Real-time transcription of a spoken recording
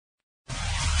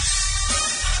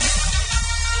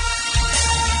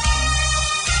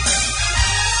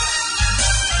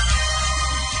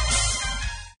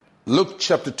Luke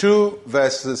chapter 2,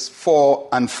 verses 4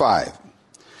 and 5.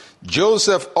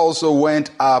 Joseph also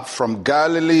went up from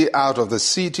Galilee out of the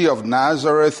city of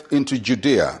Nazareth into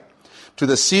Judea, to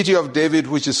the city of David,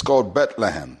 which is called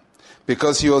Bethlehem,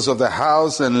 because he was of the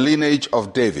house and lineage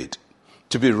of David,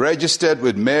 to be registered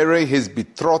with Mary, his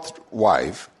betrothed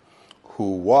wife,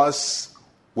 who was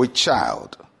with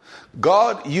child.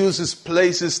 God uses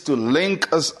places to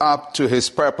link us up to his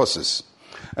purposes.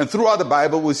 And throughout the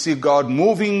Bible, we see God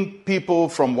moving people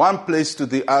from one place to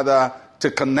the other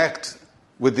to connect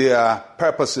with their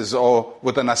purposes or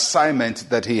with an assignment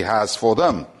that he has for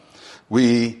them.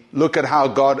 We look at how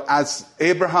God asked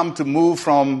Abraham to move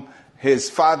from his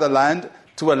fatherland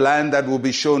to a land that will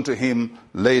be shown to him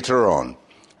later on.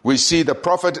 We see the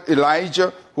prophet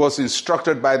Elijah, who was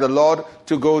instructed by the Lord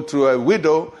to go to a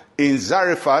widow in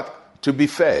Zarephath to be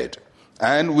fed.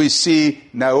 And we see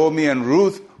Naomi and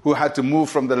Ruth, who had to move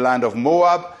from the land of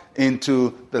Moab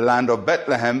into the land of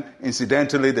Bethlehem,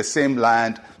 incidentally the same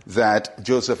land that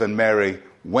Joseph and Mary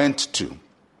went to,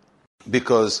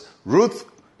 because Ruth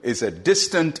is a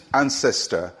distant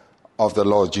ancestor of the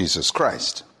Lord Jesus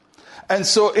Christ. And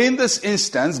so in this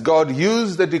instance, God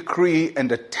used the decree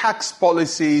and the tax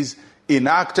policies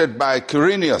enacted by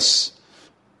Quirinius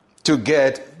to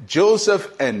get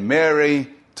Joseph and Mary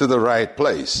to the right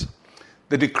place.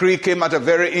 The decree came at a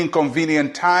very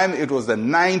inconvenient time. It was the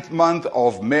 9th month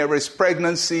of Mary's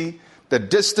pregnancy. The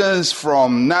distance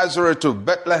from Nazareth to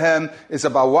Bethlehem is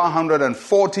about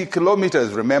 140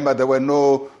 kilometers. Remember, there were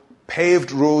no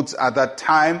paved roads at that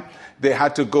time. They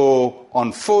had to go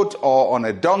on foot or on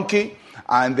a donkey,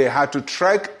 and they had to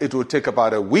trek. It would take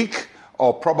about a week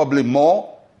or probably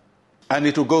more, and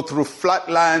it would go through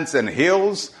flatlands and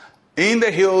hills. In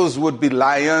the hills would be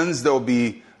lions. There would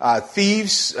be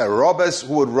thieves, robbers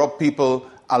who would rob people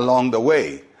along the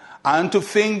way. And to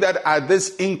think that at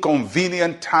this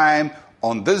inconvenient time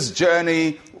on this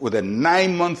journey with a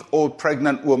 9-month-old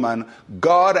pregnant woman,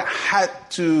 God had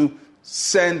to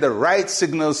send the right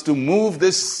signals to move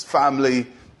this family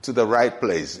to the right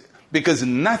place. Because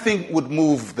nothing would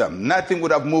move them. Nothing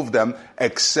would have moved them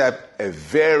except a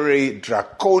very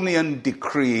draconian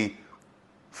decree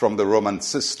from the Roman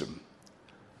system.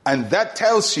 And that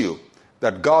tells you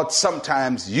that God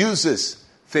sometimes uses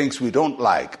things we don't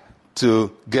like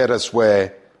to get us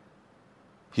where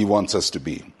he wants us to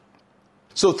be.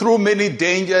 So through many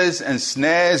dangers and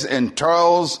snares and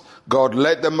toils, God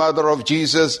led the mother of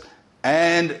Jesus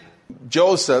and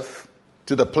Joseph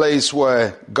to the place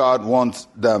where God wants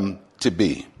them to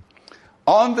be.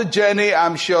 On the journey,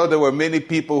 I'm sure there were many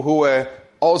people who were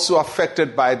also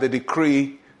affected by the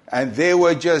decree, and they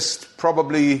were just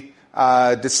probably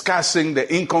discussing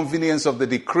the inconvenience of the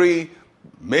decree.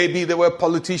 Maybe there were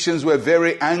politicians who were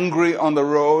very angry on the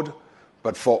road.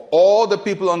 But for all the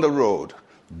people on the road,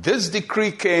 this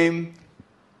decree came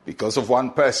because of one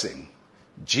person.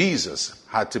 Jesus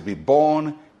had to be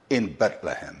born in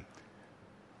Bethlehem.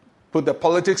 Put the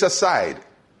politics aside.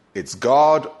 It's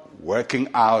God working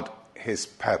out his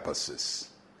purposes.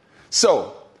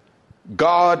 So,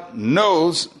 God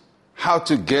knows how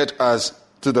to get us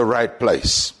to the right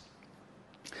place.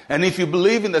 And if you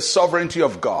believe in the sovereignty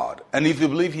of God, and if you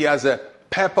believe he has a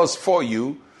purpose for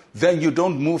you, then you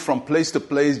don't move from place to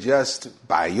place just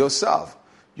by yourself.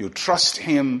 You trust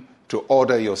him to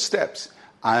order your steps.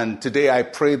 And today I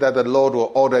pray that the Lord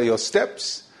will order your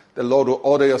steps. The Lord will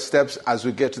order your steps as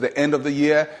we get to the end of the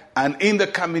year. And in the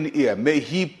coming year, may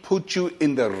he put you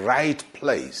in the right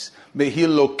place. May he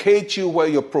locate you where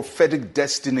your prophetic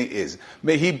destiny is.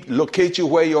 May he locate you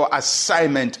where your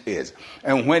assignment is.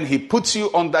 And when he puts you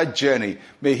on that journey,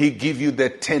 may he give you the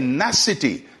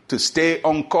tenacity to stay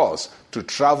on course, to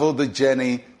travel the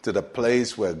journey to the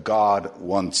place where God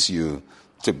wants you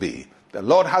to be. The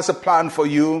Lord has a plan for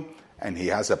you, and he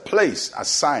has a place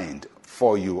assigned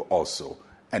for you also.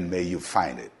 And may you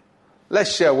find it.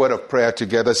 Let's share a word of prayer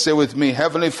together. Say with me,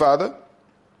 Heavenly Father,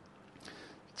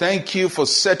 thank you for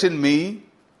setting me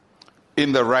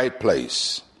in the right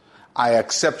place. I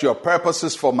accept your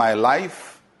purposes for my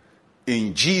life.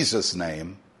 In Jesus'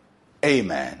 name,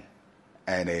 amen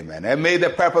and amen. And may the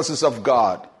purposes of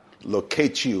God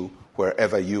locate you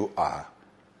wherever you are.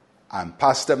 I'm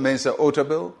Pastor Mensa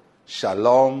Otabil.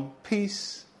 Shalom,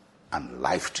 peace, and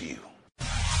life to you.